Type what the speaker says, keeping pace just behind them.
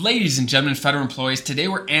Ladies and gentlemen, federal employees, today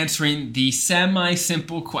we're answering the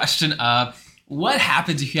semi-simple question of what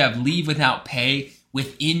happens if you have leave without pay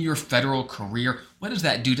within your federal career? What does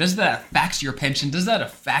that do? Does that affect your pension? Does that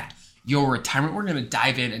affect your retirement? We're going to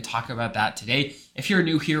dive in and talk about that today. If you're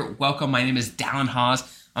new here, welcome. My name is Dallin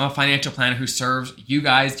Hawes. I'm a financial planner who serves you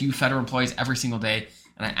guys, you federal employees, every single day,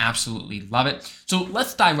 and I absolutely love it. So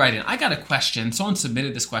let's dive right in. I got a question. Someone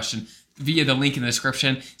submitted this question via the link in the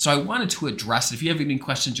description, so I wanted to address it. If you have any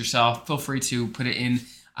questions yourself, feel free to put it in,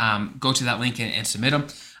 go to that link and submit them.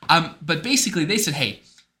 But basically, they said, hey,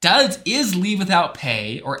 is leave without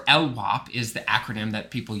pay, or LWOP is the acronym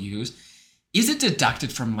that people use, is it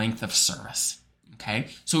deducted from length of service? Okay,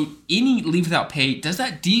 so any leave without pay, does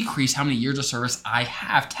that decrease how many years of service I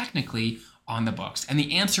have technically on the books? And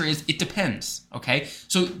the answer is it depends. Okay,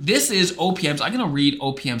 so this is OPM's. I'm going to read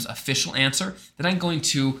OPM's official answer, then I'm going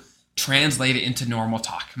to translate it into normal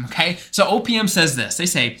talk. Okay, so OPM says this. They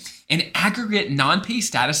say an aggregate non-pay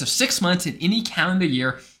status of 6 months in any calendar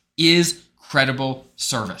year is credible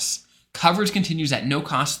service. Coverage continues at no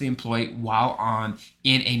cost to the employee while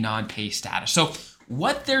in a non-pay status. So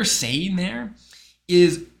what they're saying there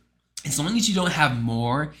is, as long as you don't have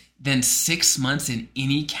more than 6 months in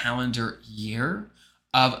any calendar year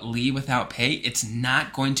of leave without pay, it's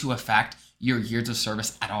not going to affect your years of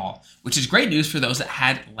service at all, which is great news for those that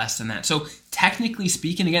had less than that. So technically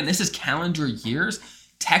speaking, again, this is calendar years.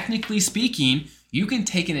 Technically speaking, you can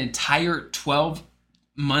take an entire 12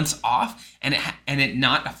 months off and it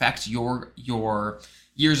not affect your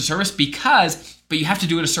years of service but you have to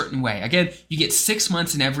do it a certain way. Again, you get 6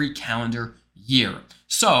 months in every calendar year.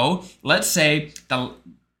 So let's say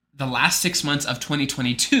the last 6 months of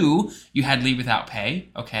 2022, you had leave without pay,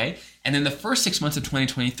 okay? And then the first 6 months of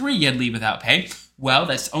 2023, you had leave without pay. Well,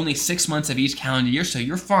 that's only 6 months of each calendar year, so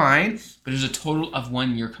you're fine, but there's a total of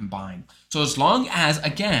 1 year combined. So as long as,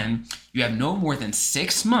 again, you have no more than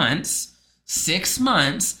 6 months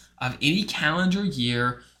of any calendar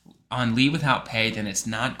year on leave without pay, then it's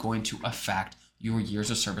not going to affect your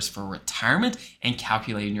years of service for retirement and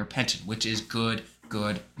calculating your pension, which is good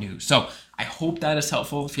news. So I hope that is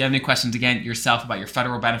helpful. If you have any questions, again, yourself about your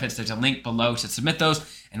federal benefits, there's a link below to submit those,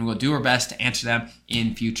 and we'll do our best to answer them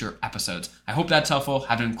in future episodes. I hope that's helpful.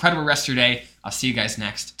 Have an incredible rest of your day. I'll see you guys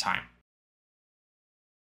next time.